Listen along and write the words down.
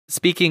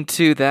speaking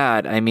to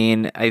that, I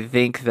mean, I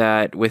think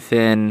that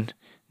within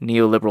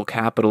neoliberal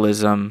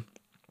capitalism,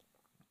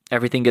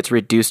 everything gets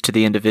reduced to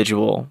the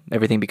individual.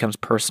 Everything becomes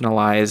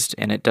personalized,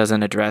 and it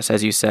doesn't address,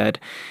 as you said,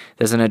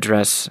 doesn't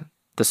address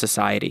the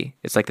society.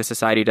 It's like the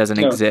society doesn't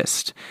Yeah.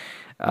 exist.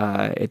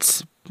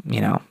 It's,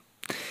 you know,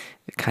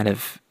 kind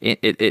of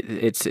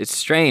it's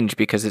strange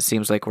because it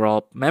seems like we're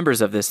all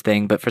members of this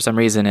thing, but for some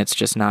reason it's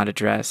just not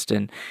addressed.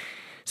 And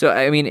so,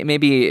 I mean,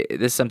 maybe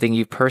this is something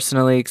you've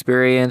personally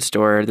experienced,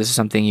 or this is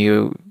something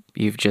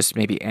you've just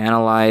maybe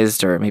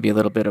analyzed, or maybe a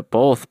little bit of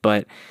both.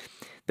 But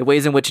the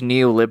ways in which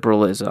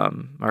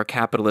neoliberalism or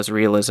capitalist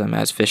realism,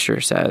 as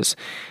Fisher says,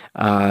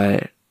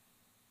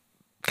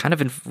 kind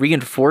of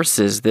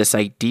reinforces this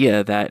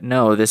idea that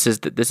no, this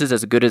is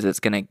as good as it's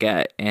going to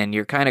get, and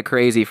you're kind of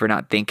crazy for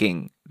not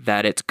thinking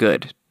that it's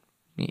good.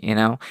 You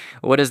know,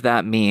 what does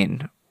that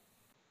mean?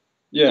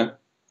 Yeah.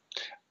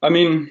 I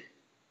mean,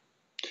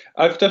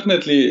 I've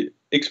definitely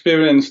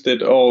experienced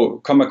it or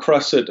come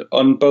across it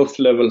on both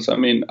levels. I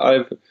mean,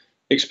 I've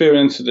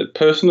experienced it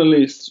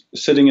personally,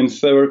 sitting in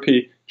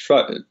therapy,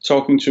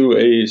 talking to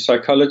a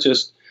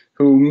psychologist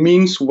who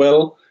means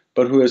well,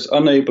 but who is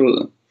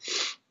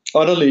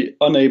utterly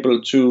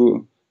unable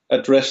to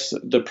address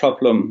the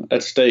problem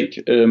at stake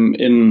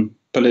in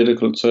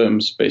political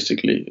terms,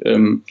 basically.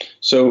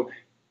 So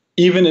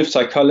even if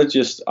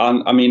psychologists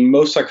are, I mean,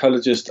 most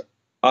psychologists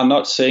are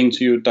not saying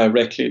to you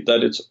directly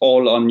that it's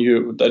all on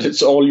you, that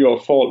it's all your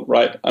fault,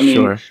 right? I mean,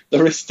 Sure.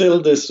 there is still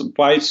this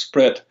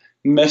widespread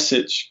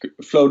message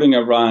floating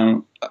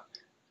around,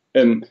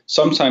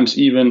 sometimes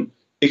even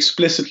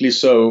explicitly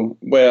so,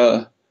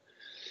 where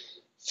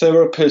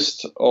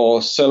therapists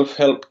or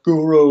self-help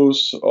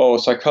gurus or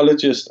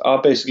psychologists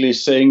are basically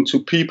saying to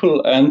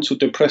people, and to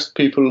depressed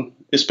people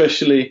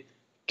especially,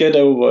 get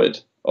over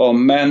it, or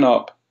man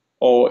up,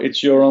 or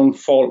it's your own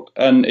fault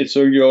and it's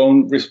your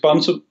own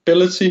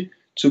responsibility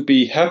to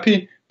be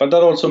happy. But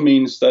that also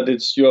means that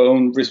it's your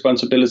own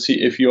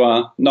responsibility if you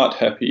are not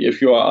happy, if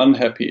you are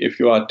unhappy, if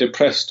you are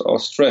depressed or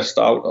stressed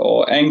out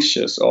or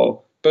anxious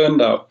or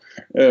burned out.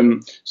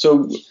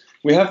 So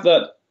we have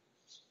that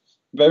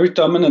very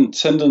dominant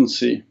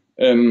tendency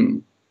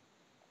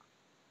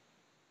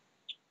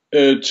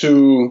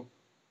to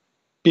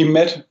be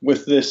met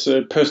with this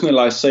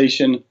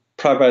personalization,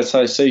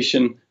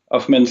 privatization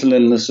of mental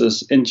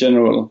illnesses in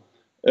general,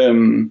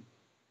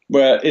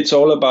 where it's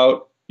all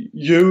about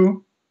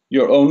you,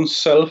 your own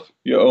self,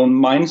 your own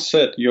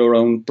mindset, your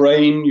own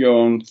brain, your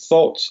own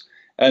thoughts.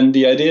 And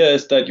the idea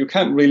is that you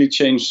can't really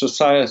change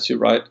society,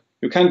 right?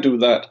 You can't do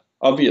that,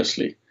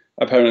 obviously,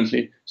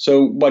 apparently.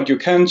 So what you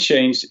can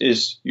change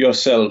is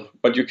yourself.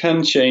 What you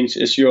can change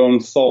is your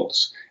own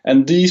thoughts.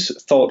 And these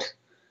thoughts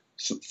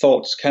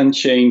can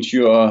change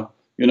your,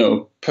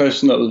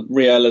 personal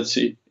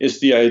reality, is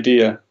the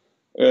idea.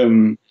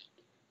 And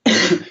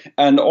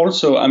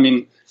also, I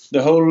mean,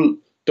 the whole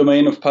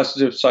domain of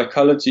positive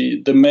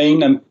psychology, the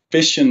main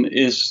ambition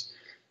is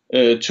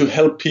to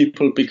help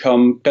people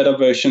become better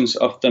versions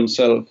of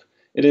themselves.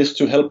 It is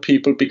to help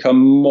people become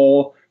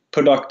more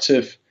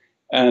productive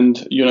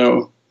and,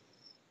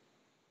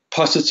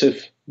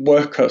 positive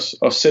workers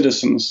or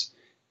citizens.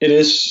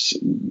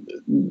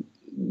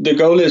 The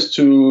goal is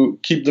to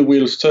keep the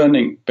wheels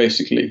turning,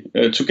 basically,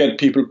 to get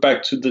people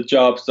back to the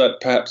jobs that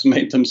perhaps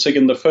made them sick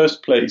in the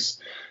first place.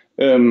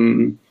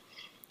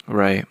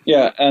 Right.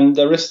 Yeah, and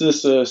there is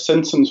this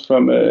sentence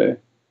from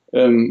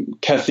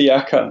Kathy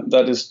Acker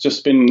that has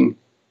just been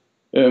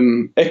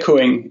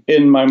echoing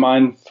in my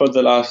mind for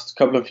the last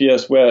couple of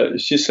years, where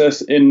she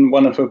says in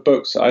one of her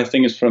books, I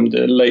think it's from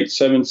the late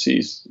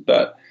 70s,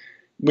 that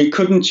we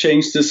couldn't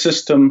change the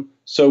system,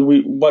 so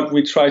what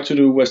we tried to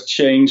do was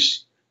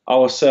change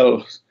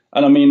ourselves.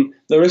 And I mean,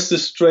 there is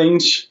this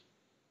strange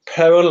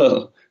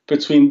parallel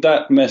between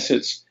that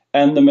message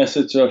and the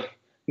message of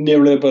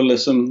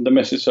neoliberalism, the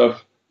message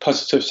of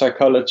positive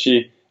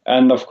psychology,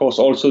 and of course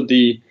also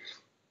the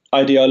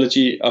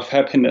ideology of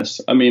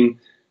happiness. I mean,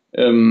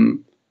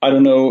 I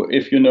don't know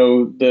if you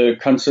know the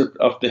concept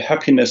of the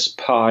happiness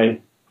pie.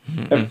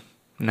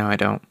 No, I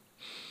don't.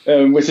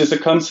 Which is a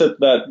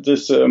concept that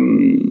this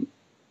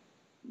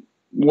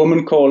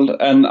woman called,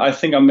 and I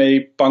think I may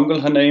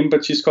bungle her name,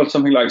 but she's called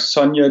something like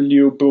Sonia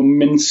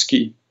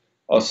Lyubomirsky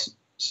or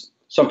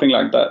something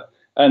like that.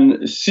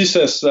 And she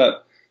says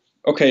that,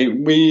 okay,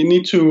 we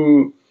need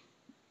to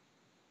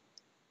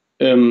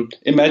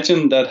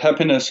imagine that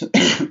happiness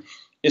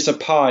is a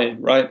pie,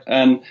 right?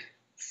 And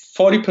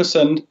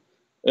 40%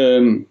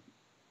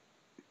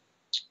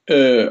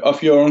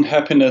 of your own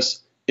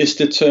happiness is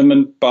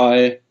determined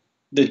by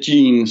the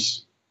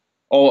genes,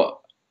 or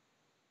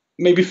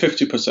maybe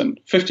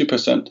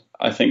 50%,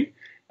 I think.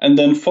 And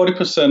then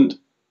 40%,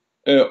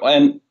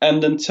 and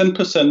then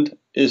 10%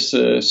 is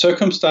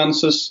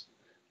circumstances,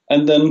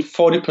 and then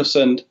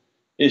 40%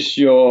 is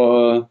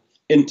your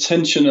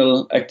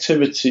intentional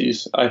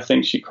activities, I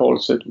think she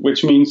calls it,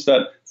 which means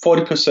that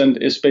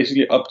 40% is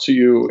basically up to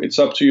you. It's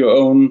up to your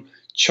own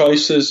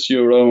choices,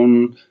 your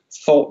own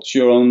thoughts,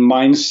 your own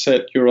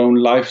mindset, your own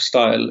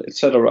lifestyle,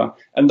 etc.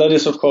 And that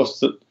is, of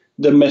course,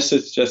 the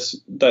message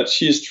that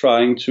she's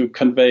trying to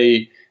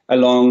convey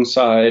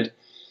alongside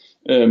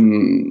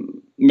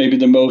maybe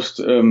the most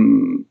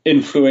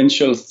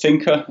influential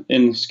thinker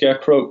in scare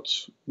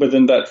quotes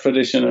within that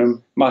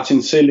tradition,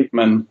 Martin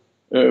Seligman,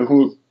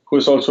 who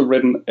has also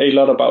written a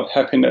lot about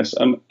happiness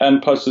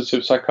and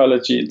positive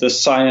psychology, the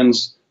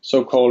science,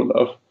 so-called,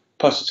 of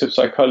positive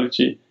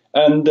psychology.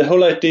 And the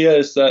whole idea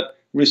is that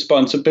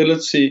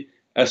responsibility,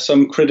 as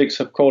some critics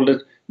have called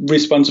it,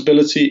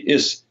 responsibility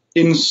is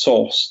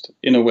insourced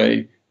in a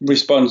way.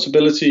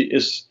 Responsibility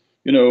is,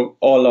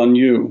 all on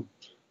you.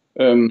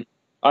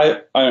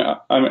 I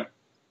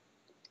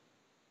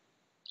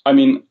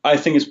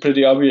think it's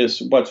pretty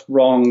obvious what's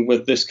wrong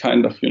with this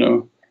kind of,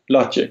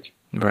 logic.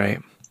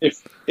 Right.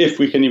 If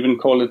we can even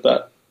call it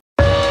that.